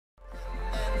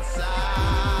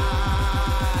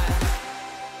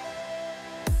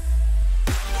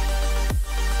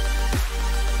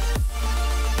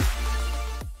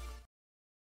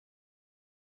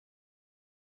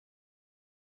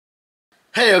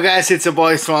Hey yo guys, it's your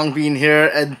boy Strong Bean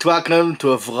here and welcome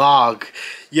to a vlog.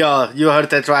 Yo, you heard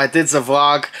that right, it's a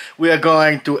vlog. We are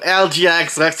going to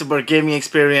LGX Luxembourg gaming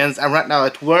experience. I'm right now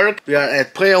at work. We are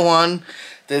at PlayerOne.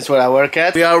 This is where I work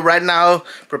at. We are right now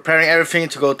preparing everything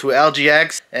to go to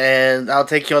LGX, and I'll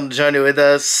take you on the journey with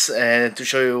us and to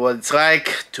show you what it's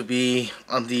like to be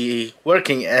on the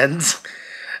working end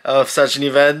of such an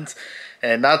event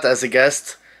and not as a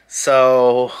guest.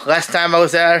 So last time I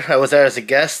was there as a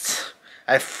guest.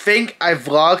 I think I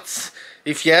vlogged.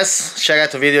 If yes, check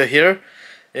out the video here.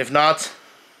 If not,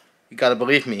 you gotta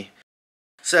believe me.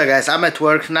 So guys, I'm at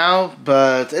work now,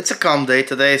 but it's a calm day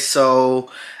today, so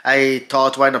I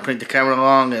thought why not bring the camera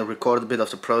along and record a bit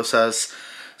of the process.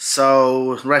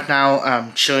 So right now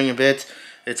I'm chilling a bit.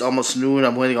 It's almost noon.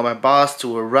 I'm waiting on my boss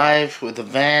to arrive with the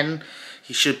van.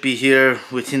 He should be here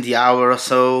within the hour or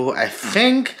so. I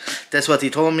think that's what he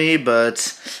told me, but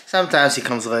sometimes he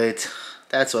comes late.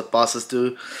 That's what bosses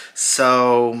do.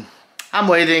 So I'm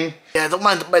waiting. Yeah, don't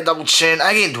mind my double chin.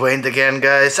 I gained weight again,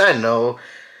 guys. I know.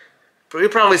 You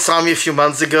probably saw me a few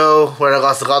months ago where I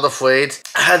lost a lot of weight.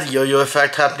 I had a yo-yo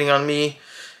effect happening on me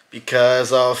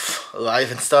because of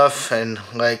life and stuff, and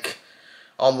like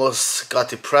almost got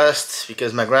depressed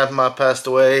because my grandma passed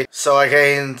away. So I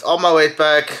gained all my weight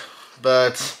back,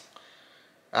 but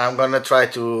I'm gonna try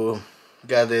to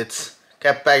get it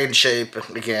kept back in shape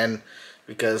again.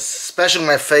 Because especially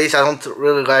my face, I don't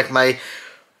really like my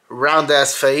round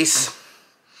ass face,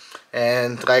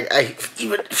 and like I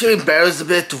even feel embarrassed a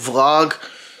bit to vlog.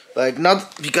 Like,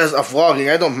 not because of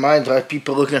vlogging, I don't mind like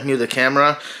people looking at me with the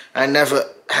camera. I never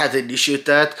had an issue with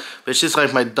that, but it's just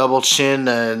like my double chin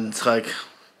and like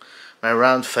my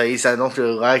round face. I don't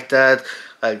really like that.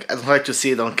 Like, I don't like to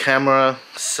see it on camera.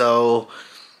 So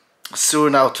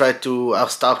soon I'll start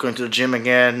going to the gym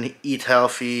again, eat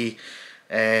healthy.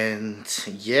 And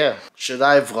yeah, should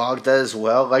I vlog that as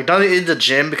well? Like, not in the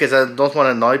gym because I don't want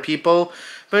to annoy people,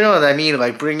 but you know what I mean,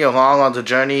 like bring you along on the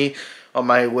journey, on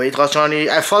my weight loss journey.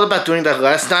 I thought about doing that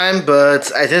last time,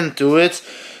 but I didn't do it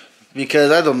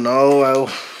because I don't know,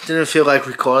 I didn't feel like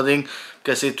recording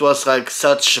because it was like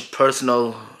such a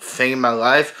personal thing in my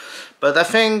life. But I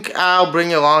think I'll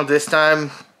bring you along this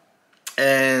time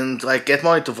and like get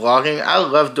more into vlogging. I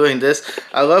love doing this.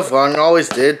 I love vlogging, I always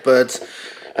did, but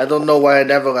I don't know why I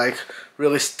never like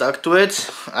really stuck to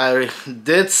it. I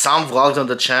did some vlogs on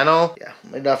the channel. Yeah,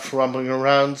 enough rumbling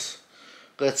around.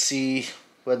 Let's see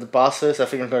where the boss is. I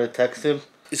think I'm gonna text him.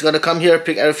 He's gonna come here,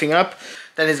 pick everything up.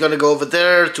 Then he's gonna go over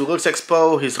there to Lux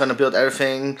Expo. He's gonna build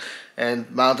everything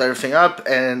and mount everything up.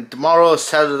 And tomorrow,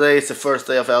 Saturday, is the first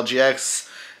day of LGX,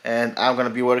 and I'm gonna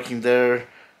be working there.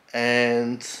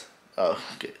 And oh,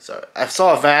 okay, sorry. I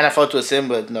saw a van. I thought it was him,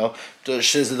 but no,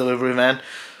 it's a delivery van.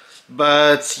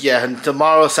 But yeah, and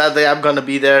tomorrow, Saturday, I'm gonna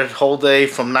be there the whole day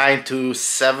from 9 to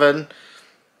 7,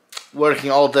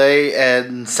 working all day,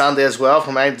 and Sunday as well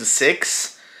from 9 to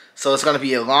 6. So it's gonna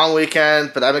be a long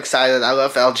weekend, but I'm excited. I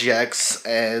love LGX,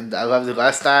 and I loved it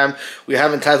last time. We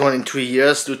haven't had one in 3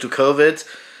 years due to COVID,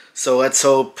 so let's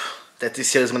hope that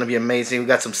this year is gonna be amazing. We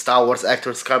got some Star Wars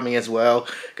actors coming as well.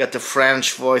 Got the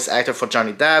French voice actor for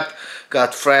Johnny Depp.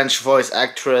 Got French voice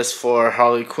actress for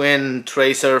Harley Quinn,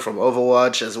 Tracer from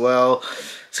Overwatch as well.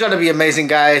 It's gonna be amazing,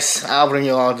 guys. I'll bring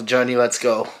you along the journey. Let's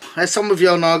go. As some of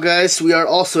y'all know, guys, we are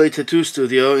also a tattoo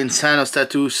studio, Insanoz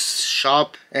Tattoos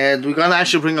shop, and we're gonna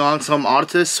actually bring along some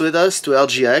artists with us to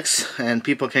LGX, and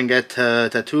people can get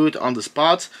tattooed on the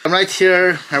spot. I'm right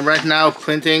here. I'm right now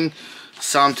printing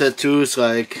some tattoos.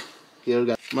 Like here, we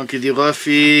got Monkey D.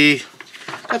 Luffy.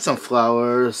 Got some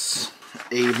flowers.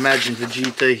 A Imagine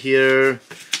Vegeta here.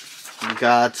 We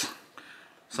got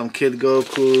some Kid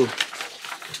Goku.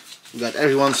 We got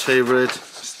everyone's favorite,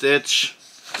 Stitch.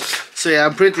 So yeah,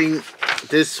 I'm printing.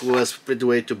 This was printed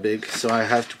way too big, so I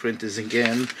have to print this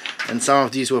again. And some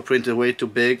of these were printed way too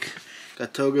big.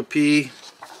 Got Togepi.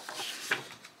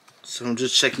 So I'm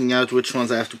just checking out which ones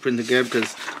I have to print again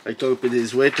because like Togepi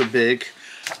is way too big.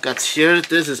 Got here,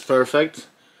 this is perfect.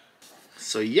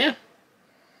 So yeah.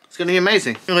 It's gonna be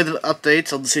amazing. A little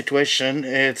update on the situation.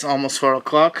 It's almost 4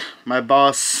 o'clock. My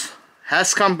boss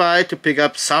has come by to pick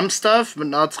up some stuff, but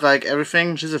not like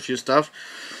everything, just a few stuff.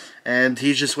 And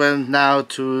he just went now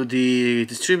to the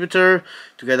distributor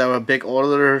to get our big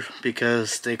order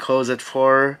because they close at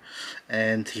 4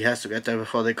 and he has to get there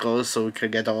before they close so we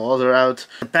can get our order out.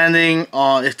 Depending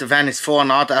on if the van is full or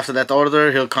not after that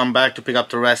order, he'll come back to pick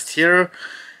up the rest here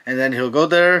and then he'll go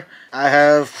there. I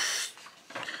have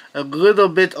a little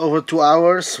bit over 2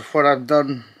 hours before I'm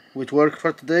done with work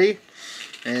for today,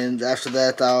 and after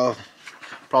that I'll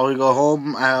probably go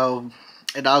home. I'll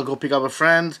and I'll go pick up a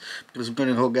friend because we're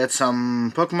gonna go get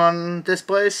some Pokemon this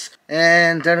place,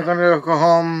 and then we're gonna go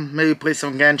home, maybe play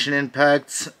some Genshin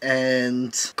Impact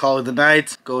and call it a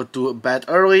night. Go to bed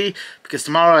early because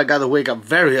tomorrow I gotta wake up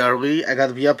very early. I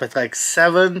gotta be up at like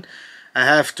 7. I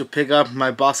have to pick up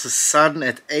my boss's son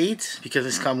at 8 because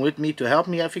he's come with me to help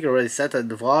me. I think I already said that in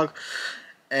the vlog.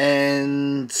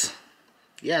 And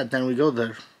yeah, then we go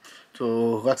there to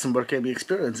Luxembourg Gaming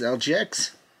Experience,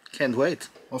 LGX. Can't wait.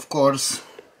 Of course,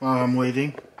 while I'm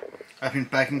waiting, I've been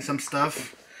packing some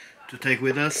stuff to take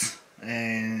with us,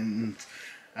 and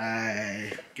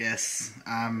I guess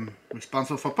I'm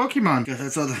responsible for Pokemon because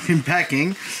that's what I've been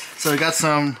packing. So I got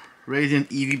some Radiant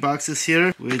Eevee boxes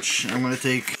here, which I'm gonna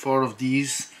take 4 of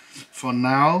these for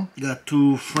now. Got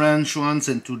 2 French ones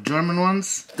and 2 German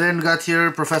ones. Then got here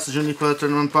Professor Juniper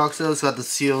tournament boxes. Got the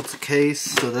sealed case,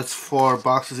 so that's 4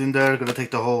 boxes in there. Gonna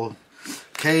take the whole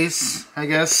case, I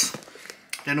guess.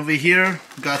 Then over here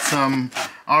got some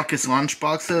Arceus lunch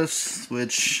boxes,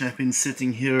 which have been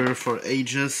sitting here for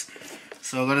ages.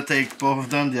 So I'm gonna take both of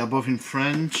them. They are both in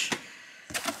French.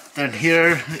 Then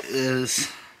here is,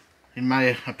 in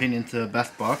my opinion, the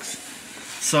best box.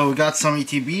 So we got some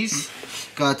ETBs.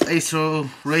 Got Astro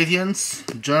Radiance,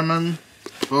 German,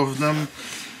 both of them.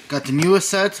 Got the newest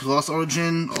set, Lost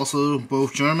Origin, also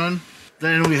both German.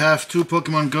 Then we have 2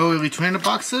 Pokemon Go Elite Trainer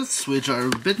boxes, which are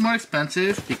a bit more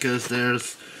expensive because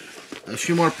there's a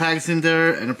few more packs in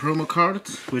there and a promo card,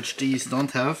 which these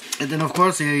don't have. And then of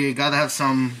course you gotta have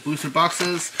some booster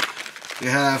boxes. We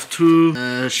have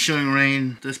 2 Showing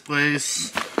Rain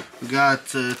displays. We got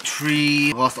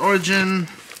 3 Lost Origin.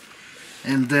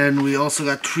 And then we also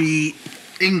got 3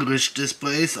 English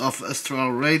displays of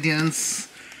Astral Radiance.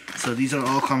 So these are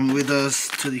all coming with us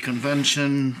to the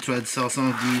convention. Try to sell some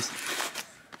of these.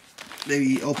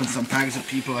 Maybe open some packs if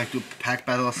people like to pack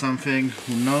battle or something.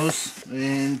 Who knows?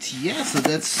 And yeah, so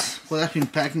that's what I've been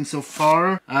packing so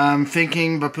far. I'm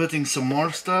thinking about putting some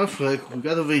more stuff. Like we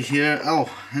got over here. Oh,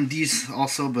 and these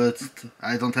also, but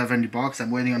I don't have any box.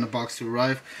 I'm waiting on the box to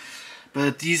arrive.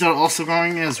 But these are also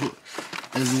going as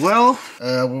well. We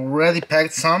already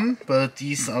packed some, but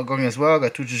these are going as well.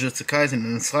 Got 2 Jujutsu Kaisen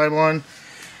and a slide one.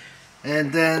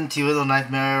 And then the Little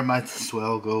Nightmare might as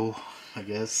well go, I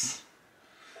guess.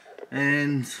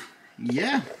 And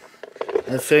yeah,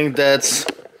 I think that's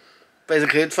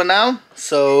basically it for now.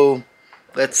 So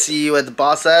let's see what the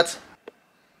boss at.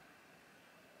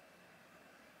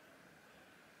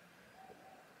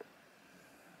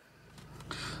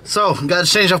 So, got a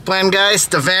change of plan, guys.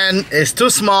 The van is too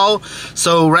small,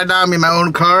 so right now I'm in my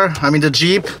own car. I'm in the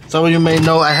Jeep. Some of you may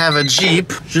know I have a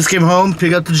Jeep. Just came home,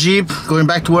 picked up the Jeep, going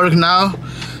back to work now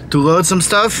to load some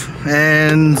stuff,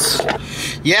 and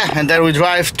yeah, and then we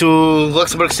drive to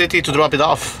Luxembourg City to drop it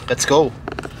off. Let's go.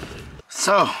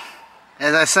 So,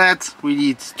 as I said, we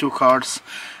need 2 cars.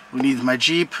 We need my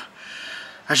Jeep.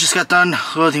 I just got done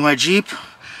loading my Jeep.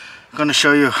 I'm gonna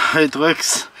show you how it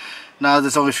looks. Now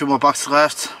there's only a few more boxes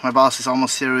left. My boss is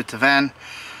almost here with the van.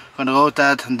 I'm gonna load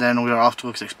that and then we are off to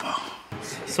Lux Expo.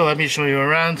 So let me show you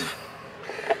around.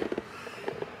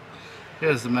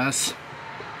 Here's the mess.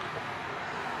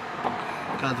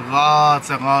 Got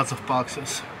lots and lots of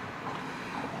boxes.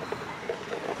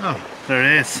 Oh, there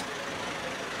it is.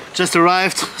 Just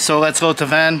arrived, so let's load the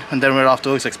van and then we're off to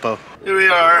Lux Expo. Here we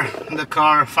are in the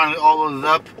car, finally all loaded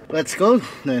up. Let's go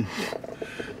then.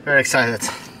 Very excited.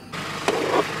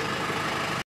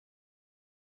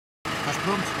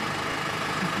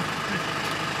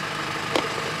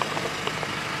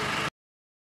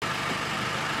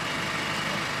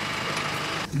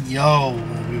 Yo,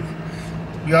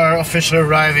 we are officially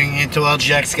arriving into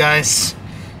LGX, guys.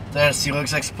 There's the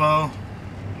Lux Expo.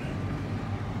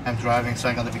 I'm driving, so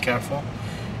I gotta be careful.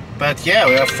 But yeah,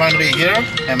 we are finally here,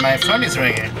 and my phone is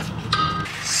ringing.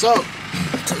 So,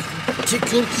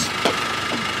 tickets.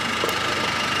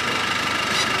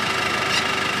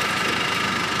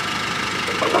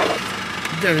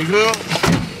 There we go.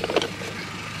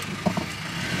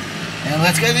 And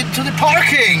let's get into the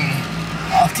parking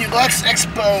of the Lux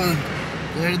Expo.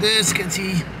 There it is, you can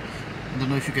see. I don't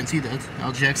know if you can see that.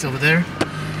 LGX over there.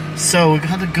 So we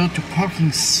gotta go to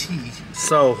parking C.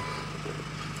 So,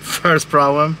 first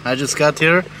problem, I just got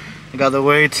here. I gotta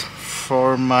wait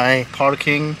for my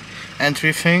parking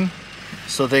entry thing.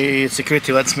 So the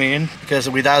security lets me in, because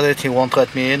without it he won't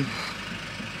let me in.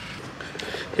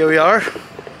 Here we are.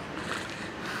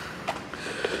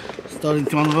 Starting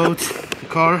to unload the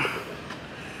car.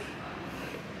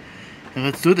 And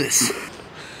let's do this.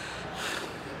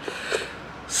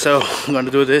 So I'm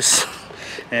gonna do this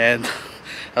and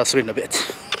I'll see you in a bit.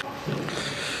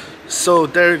 So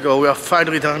there you go, we are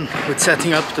finally done with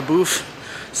setting up the booth.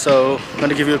 So I'm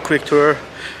gonna give you a quick tour.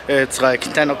 It's like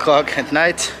 10 o'clock at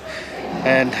night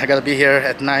and I gotta be here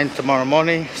at 9 tomorrow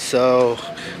morning. So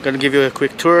I'm gonna give you a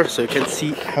quick tour so you can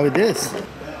see how it is.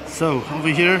 So over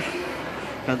here,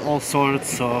 got all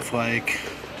sorts of like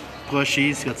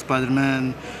plushies. Got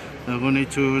Spider-Man, Looney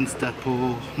Tunes,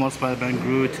 Deadpool, more Spider-Man,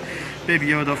 Groot, Baby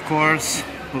Yoda of course.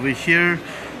 Over here,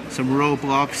 some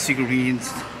Roblox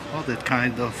figurines, all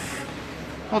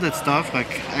that stuff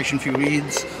like action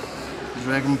figurines,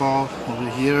 Dragon Ball over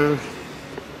here.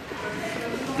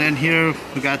 Then here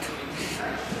we got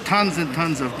tons and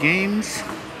tons of games.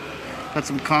 Got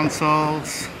some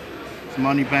consoles, some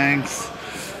money banks.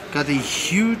 Got a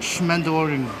huge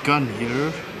Mandalorian gun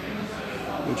here,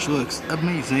 which looks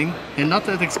amazing and not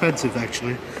that expensive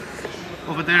actually.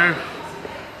 Over there,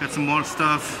 got some more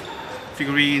stuff,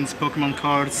 figurines, Pokemon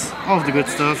cards, all of the good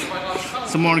stuff.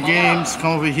 Some more games.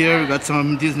 Come over here, we got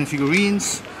some Disney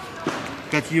figurines,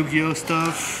 got Yu-Gi-Oh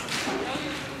stuff.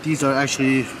 These are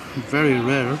actually very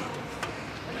rare.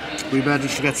 We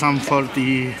managed to get some for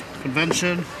the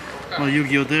convention. More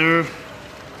Yu-Gi-Oh there.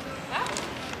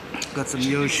 Got some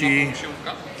Yoshi.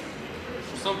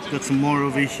 Got some more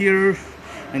over here.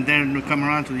 And then we come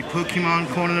around to the Pokemon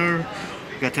corner.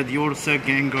 Got the Ursa,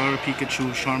 Gengar,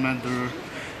 Pikachu, Charmander.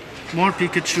 More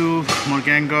Pikachu, more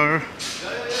Gengar.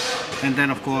 And then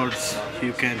of course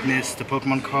you can't miss the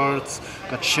Pokemon cards.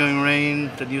 Got Showing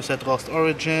Rain, the new set Lost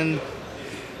Origin.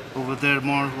 Over there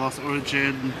more Lost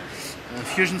Origin,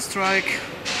 Fusion Strike.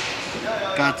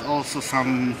 Got also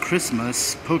some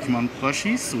Christmas Pokemon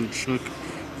plushies which look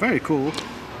very cool.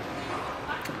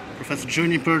 Professor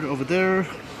Juniper over there.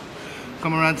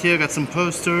 Come around here, got some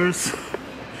posters.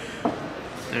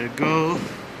 There you go.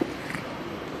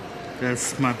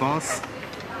 That's my boss.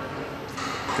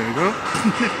 There you go.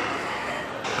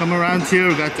 Come around here,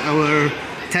 we got our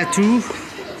tattoo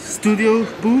studio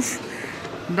booth.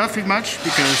 Nothing much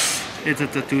because it's a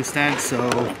tattoo stand, so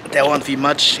there won't be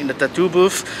much in the tattoo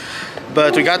booth.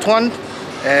 But we got one,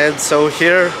 and so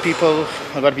here people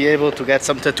are gonna be able to get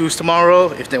some tattoos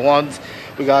tomorrow if they want.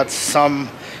 We got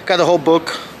a whole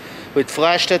book with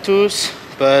flash tattoos,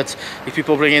 but if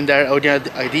people bring in their own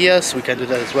ideas, we can do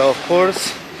that as well, of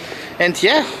course. And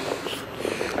yeah.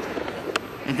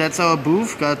 And that's our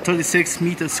booth, got 36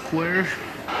 meters square,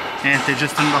 and they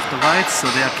just turned off the lights, so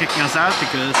they are kicking us out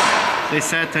because they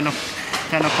said 10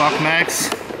 o'clock max.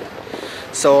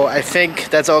 So I think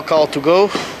that's our call to go.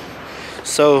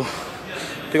 So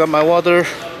pick up my water,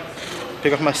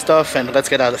 pick up my stuff, and let's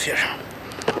get out of here.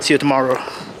 See you tomorrow.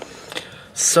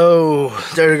 So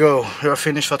there you go, we are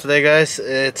finished for today guys.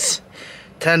 It's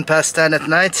 10 past 10 at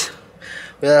night.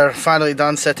 We are finally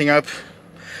done setting up.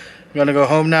 I'm gonna go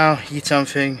home now, eat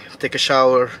something, take a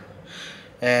shower,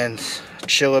 and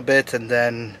chill a bit, and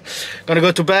then gonna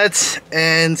go to bed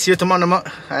and see you tomorrow.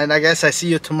 And I guess I see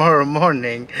you tomorrow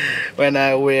morning when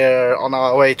we're on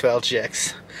our way to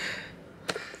LGX.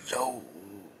 Yo,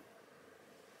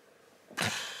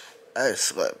 I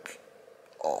slept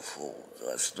awful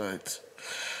last night.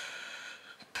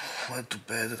 Went to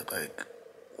bed at like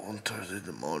 1:30 in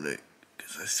the morning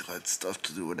because I still had stuff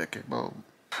to do when I came home.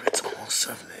 It's almost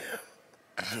 7 a.m.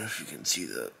 I don't know if you can see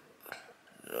that.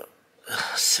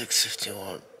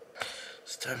 6:51.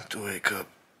 It's time to wake up,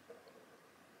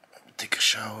 take a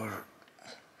shower,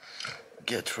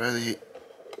 get ready.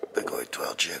 We're going to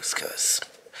LGX, guys.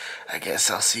 I guess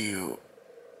I'll see you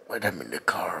when I'm in the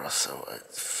car or so.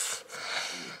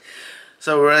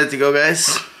 So we're ready to go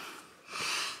guys.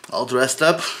 All dressed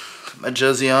up, got my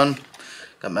jersey on,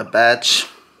 got my badge.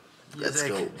 Let's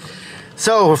go.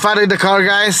 So we're finally in the car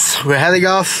guys, we're heading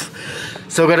off.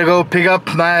 So we're gonna go pick up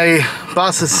my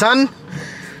boss's son.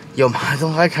 Yo, I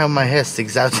don't like how my hair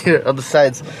sticks out here on the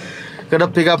sides. Gonna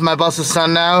pick up my boss's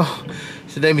son now.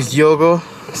 His name is Diogo.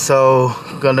 So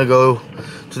we're gonna go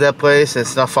to that place.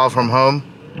 It's not far from home.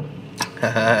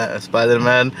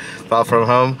 Spider-Man, far from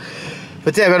home.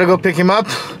 But yeah, I'm gonna go pick him up.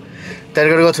 Then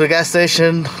I'm gonna go to the gas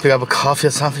station, pick up a coffee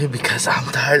or something because I'm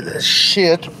tired as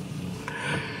shit.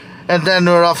 And then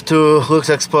we're off to Lux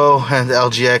Expo and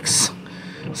LGX.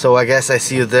 So I guess I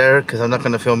see you there because I'm not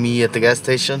gonna film me at the gas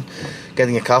station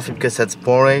getting a coffee because that's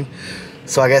boring.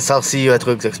 So I guess I'll see you at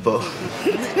Lux Expo.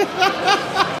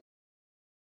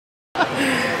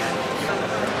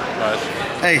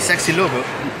 Hey, sexy logo.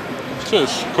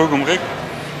 Tschüss, guck um Rick.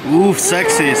 Ooh,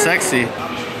 sexy, sexy.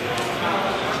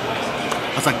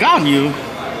 That's a gun, you.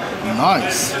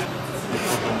 Nice.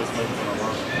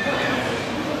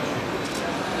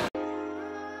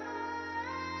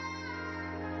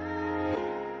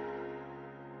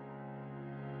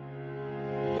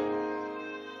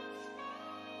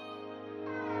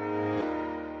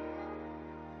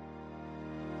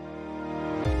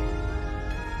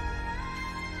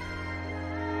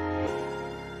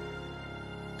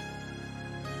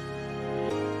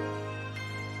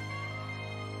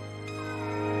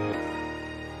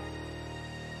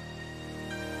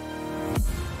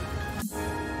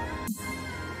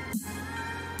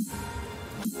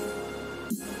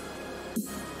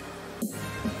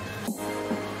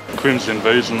 Queen's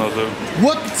Invasion oder so.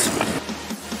 What?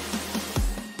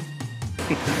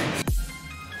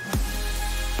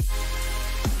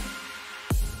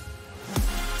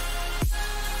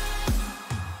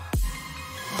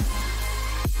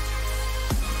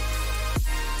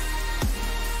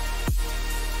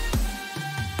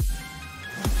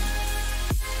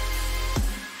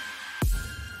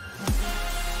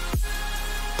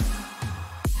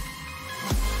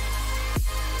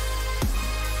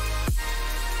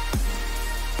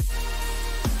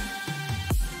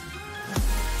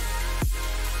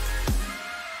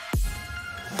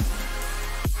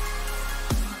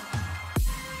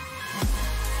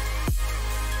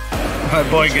 My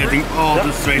boy getting all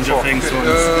the Stranger Things ones.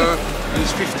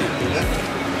 It's 50.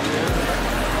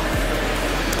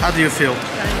 How do you feel?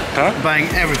 Huh? Buying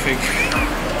everything.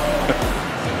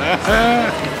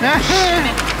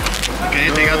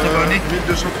 Okay, take out the money.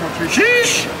 1238.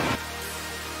 Sheesh!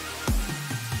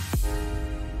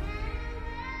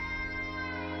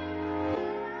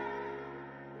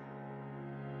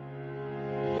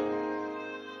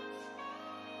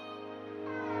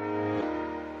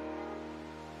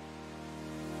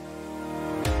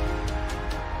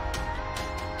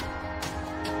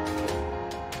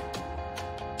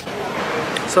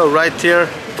 So right here,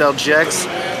 the LGX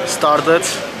started.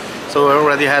 So we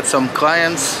already had some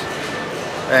clients,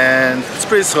 and it's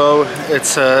pretty slow.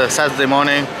 It's Saturday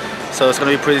morning, so it's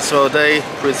gonna be a pretty slow day,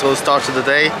 pretty slow start to the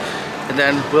day, and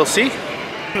then we'll see.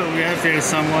 We have here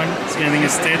someone who's getting a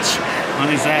stitch on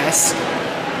his ass.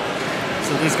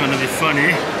 So this is gonna be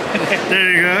funny.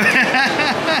 There you go.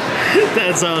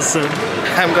 That's awesome.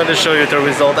 I'm gonna show you the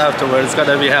result afterwards. It's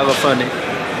gonna be hella funny.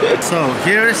 So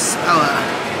here's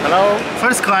our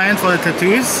first client for the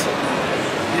tattoos.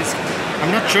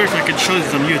 I'm not sure if I can show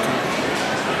this on YouTube.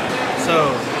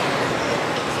 So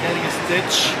he's getting a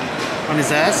stitch on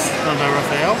his ass done by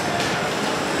Raphael.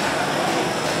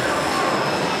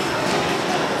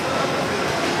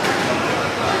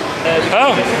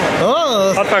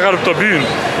 Oh! Had daar gaat op de bühne.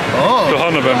 Oh! De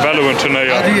handen bij Bellowen tournee.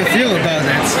 How do you feel about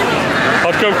it?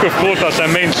 Had ik ook gevraagd dat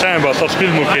zijn main zijn was, dat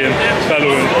speelt moet in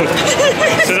Bellowen.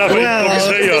 Ze dat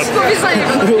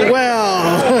Well,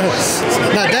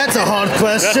 now that's a hard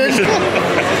question.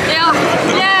 Yeah.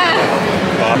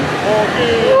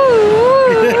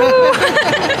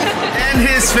 And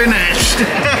he's finished.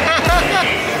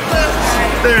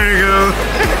 There you go.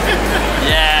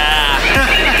 Yeah.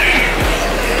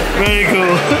 Very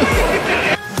cool.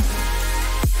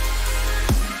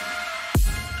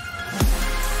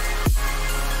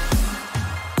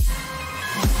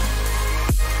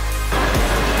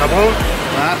 Tá bom?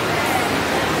 Tá.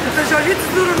 Eu já vi tu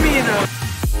dormindo.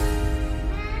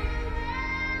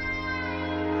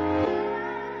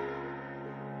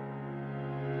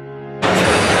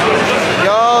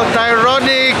 Yo,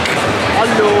 Tyronic!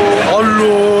 Hello!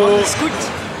 Hello!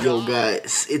 Yo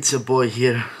guys, it's your boy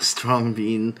here, Strong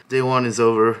Bean. Day one is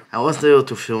over. I wasn't able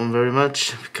to film very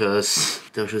much because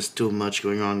there was just too much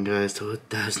going on, guys. There were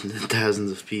thousands and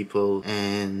thousands of people,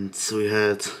 and so we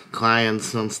had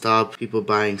clients non-stop, people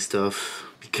buying stuff.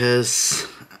 Because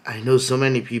I know so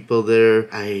many people there,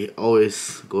 I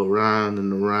always go around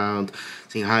and around,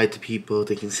 saying hi to people,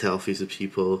 taking selfies with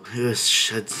people. I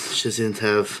just didn't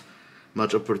have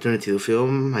much opportunity to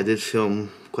film. I did film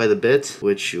quite a bit,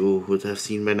 which you would have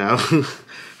seen by now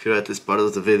if you're at this part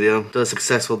of the video. It was a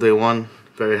successful day one.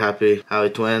 Very happy how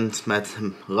it went. Met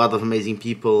a lot of amazing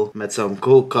people. Met some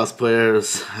cool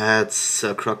cosplayers. Had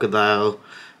Crocodile,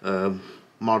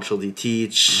 Marshall D.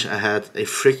 Teach. I had a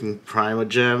freaking Prima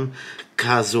Gem,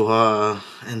 Kazuha,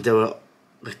 and there were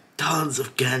like tons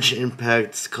of Genshin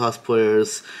Impact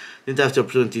cosplayers. Didn't have the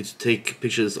opportunity to take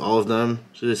pictures of all of them.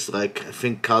 So just like I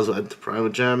think Kazuha and the Prima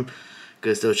Gem,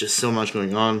 because there was just so much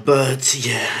going on. But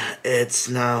yeah, it's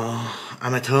now,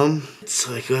 I'm at home. It's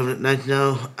like 11 at night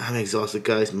now. I'm exhausted,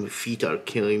 guys. My feet are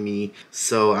killing me.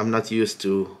 So I'm not used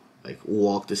to like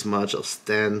walk this much or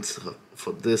stand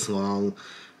for this long.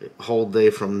 A whole day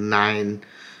from 9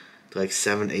 to like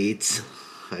 7, 8,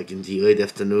 like in the late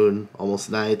afternoon, almost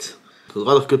night. A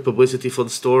lot of good publicity for the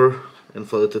store and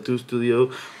for the tattoo studio.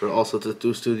 We're also a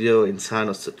tattoo studio in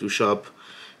Insanoz Tattoo Shop.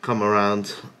 Come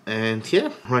around, and yeah,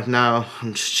 right now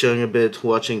I'm just chilling a bit,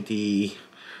 watching the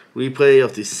replay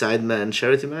of the Sideman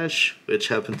charity match, which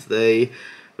happened today,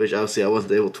 which obviously I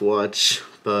wasn't able to watch,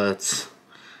 but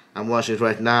I'm watching it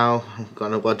right now. I'm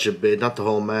gonna watch a bit, not the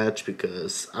whole match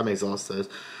because I'm exhausted,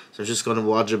 so I'm just gonna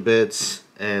watch a bit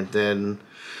and then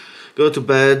go to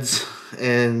bed,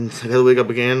 and I gotta wake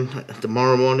up again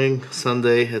tomorrow morning,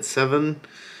 Sunday at 7,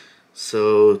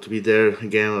 so to be there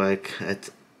again like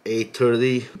at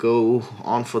 8:30. Go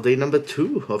on for day number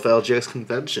 2 of LGX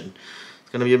Convention. It's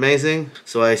gonna be amazing.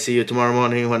 So I see you tomorrow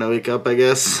morning when I wake up, I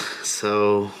guess.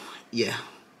 So yeah,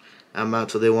 I'm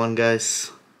out for day 1,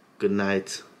 guys. Good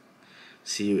night.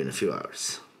 See you in a few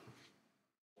hours.